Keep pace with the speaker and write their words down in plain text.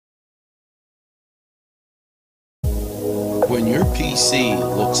when your PC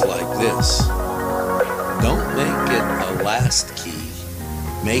looks like this, don't make it a last key,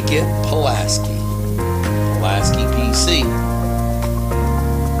 make it Pulaski. Pulaski PC.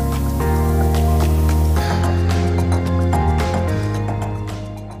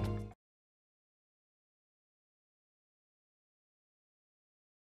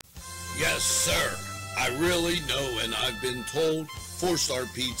 Yes, sir. I really know, and I've been told 4-Star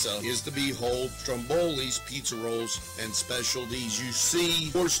Pizza is to behold. Stromboli's Pizza Rolls and specialties. You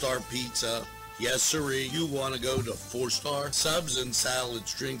see 4-Star Pizza. Yes, sirree. You want to go to 4-Star? Subs and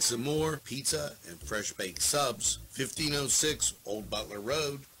salads, drinks, and more. Pizza and fresh baked subs. 1506 Old Butler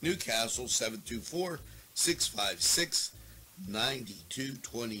Road, Newcastle,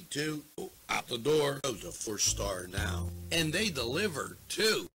 724-656-9222. Out the door. Go to 4-Star now. And they deliver,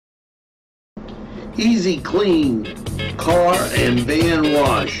 too. Easy Clean Car and Van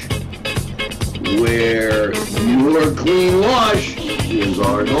Wash, where your clean wash is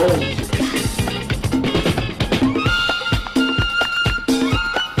our goal.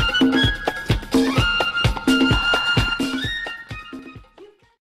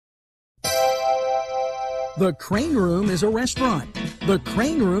 The Crane Room is a restaurant. The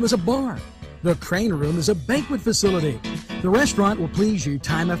Crane Room is a bar. The Crane Room is a banquet facility. The restaurant will please you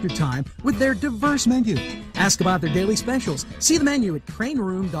time after time with their diverse menu. Ask about their daily specials. See the menu at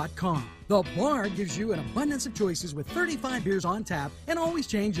craneroom.com. The bar gives you an abundance of choices with 35 beers on tap and always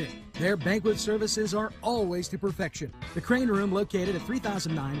changing. Their banquet services are always to perfection. The Crane Room, located at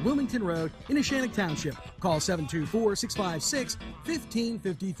 3009 Wilmington Road in Neshannock Township. Call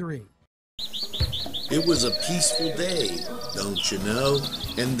 724-656-1553. It was a peaceful day, don't you know?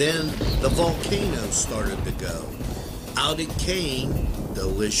 And then the volcano started to go. Out it came,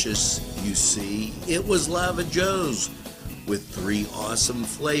 delicious, you see. It was Lava Joe's with 3 awesome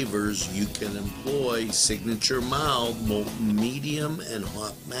flavors you can employ: signature mild, molten medium, and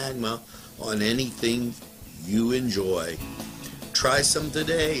hot magma on anything you enjoy. Try some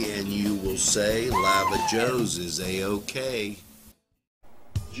today and you will say Lava Joe's is A-OK.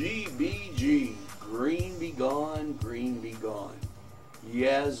 GBG, Green Be Gone, Green Be Gone.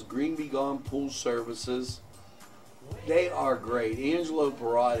 Yes, Green Be Gone Pool Services. They are great. Angelo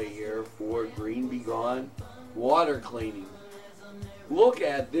Parada here for Green Be Gone Water Cleaning. Look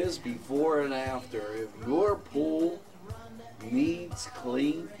at this before and after. If your pool needs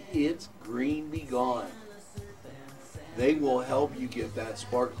clean, it's Green Be Gone. They will help you get that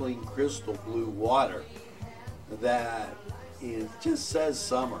sparkling crystal blue water that it just says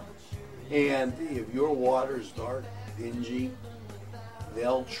summer. And if your water is dark, dingy,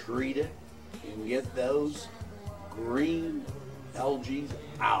 they'll treat it and get those green algae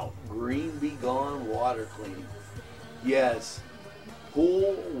out. Green Be Gone Water Cleaning. Yes,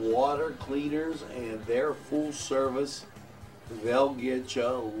 pool water cleaners and their full service, they'll get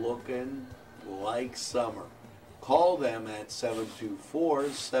you looking like summer. Call them at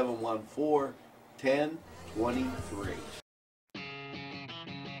 724-714-1023.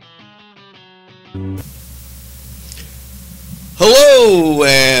 Hello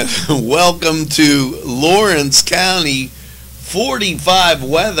and welcome to Lawrence County 45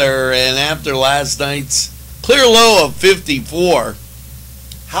 weather, and after last night's clear low of 54,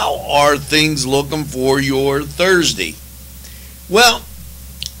 how are things looking for your Thursday? Well,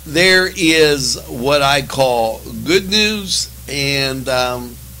 there is what I call good news, and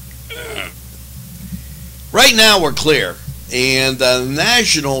right now we're clear, and the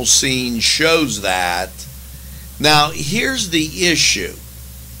national scene shows that. Now, here's the issue.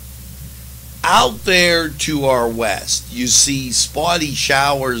 Out there to our west, you see spotty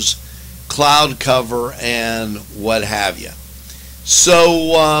showers, cloud cover, and what have you.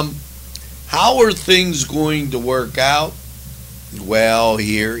 So, how are things going to work out? Well,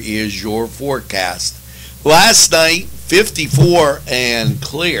 here is your forecast. Last night, 54 and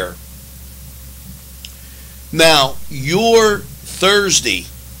clear. Now, your Thursday,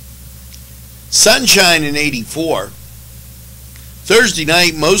 sunshine in 84. Thursday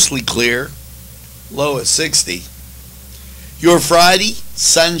night, mostly clear, low at 60. Your Friday,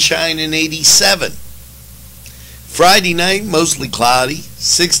 sunshine in 87. Friday night, mostly cloudy,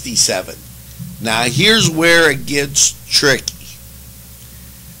 67. Now, here's where it gets tricky.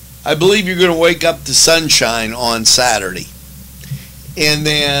 I believe you're going to wake up to sunshine on Saturday. And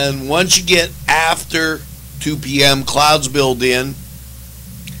then once you get after 2 p.m., clouds build in,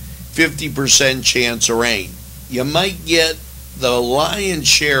 50% chance of rain. You might get the lion's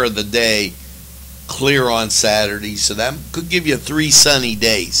share of the day clear on Saturday, so that could give you 3 sunny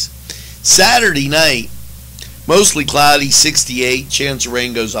days. Saturday night, mostly cloudy, 68, chance of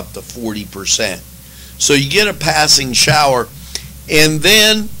rain goes up to 40%. So you get a passing shower, and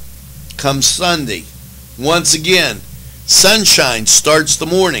then comes Sunday. Once again, sunshine starts the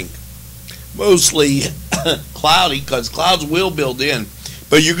morning. Mostly cloudy, because clouds will build in,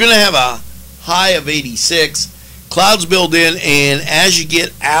 but you're going to have a high of 86. Clouds build in, and as you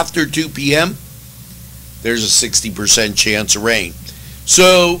get after 2 p.m., there's a 60% chance of rain.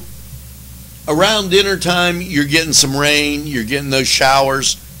 So around dinner time, you're getting some rain, you're getting those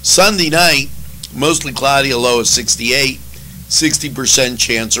showers. Sunday night, mostly cloudy, a low of 68, 60%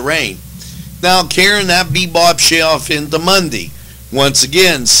 chance of rain. Now, carrying that bebop you off into Monday. Once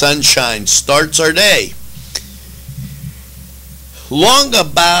again, sunshine starts our day. Long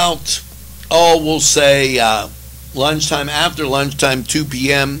about, we'll say lunchtime, after lunchtime, 2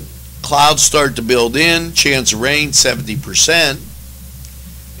 p.m., clouds start to build in, chance of rain, 70%.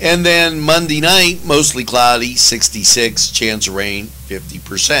 And then Monday night, mostly cloudy, 66, chance of rain,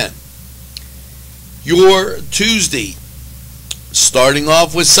 50%. Your Tuesday, starting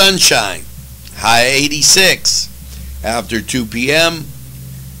off with sunshine, high 86. After 2 p.m.,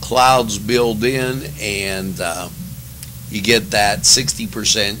 clouds build in, and you get that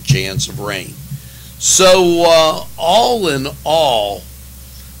 60% chance of rain. So all in all,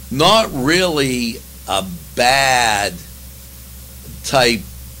 not really a bad type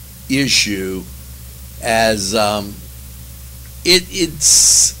issue, as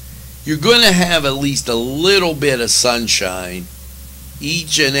it's you're going to have at least a little bit of sunshine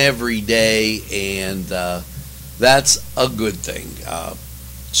each and every day, and that's a good thing.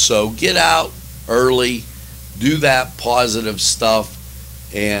 So get out early, do that positive stuff,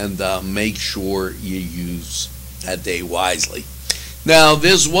 and make sure you use that day wisely. Now,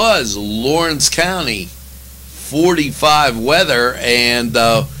 this was Lawrence County 45 weather, and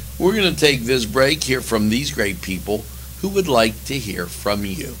we're going to take this break, hear from these great people who would like to hear from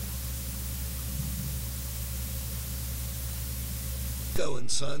you.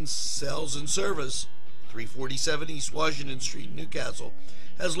 And Sons Sales and Service, 347 East Washington Street, Newcastle,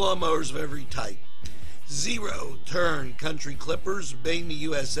 has lawnmowers of every type. Zero-turn country clippers, Bamey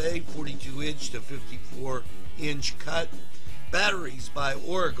USA, 42-inch to 54-inch cut. Batteries by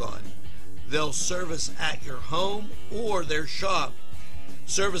Oregon. They'll service at your home or their shop.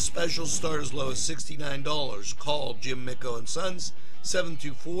 Service specials start as low as $69. Call Jim Micco and Sons,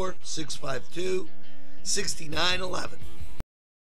 724-652-6911.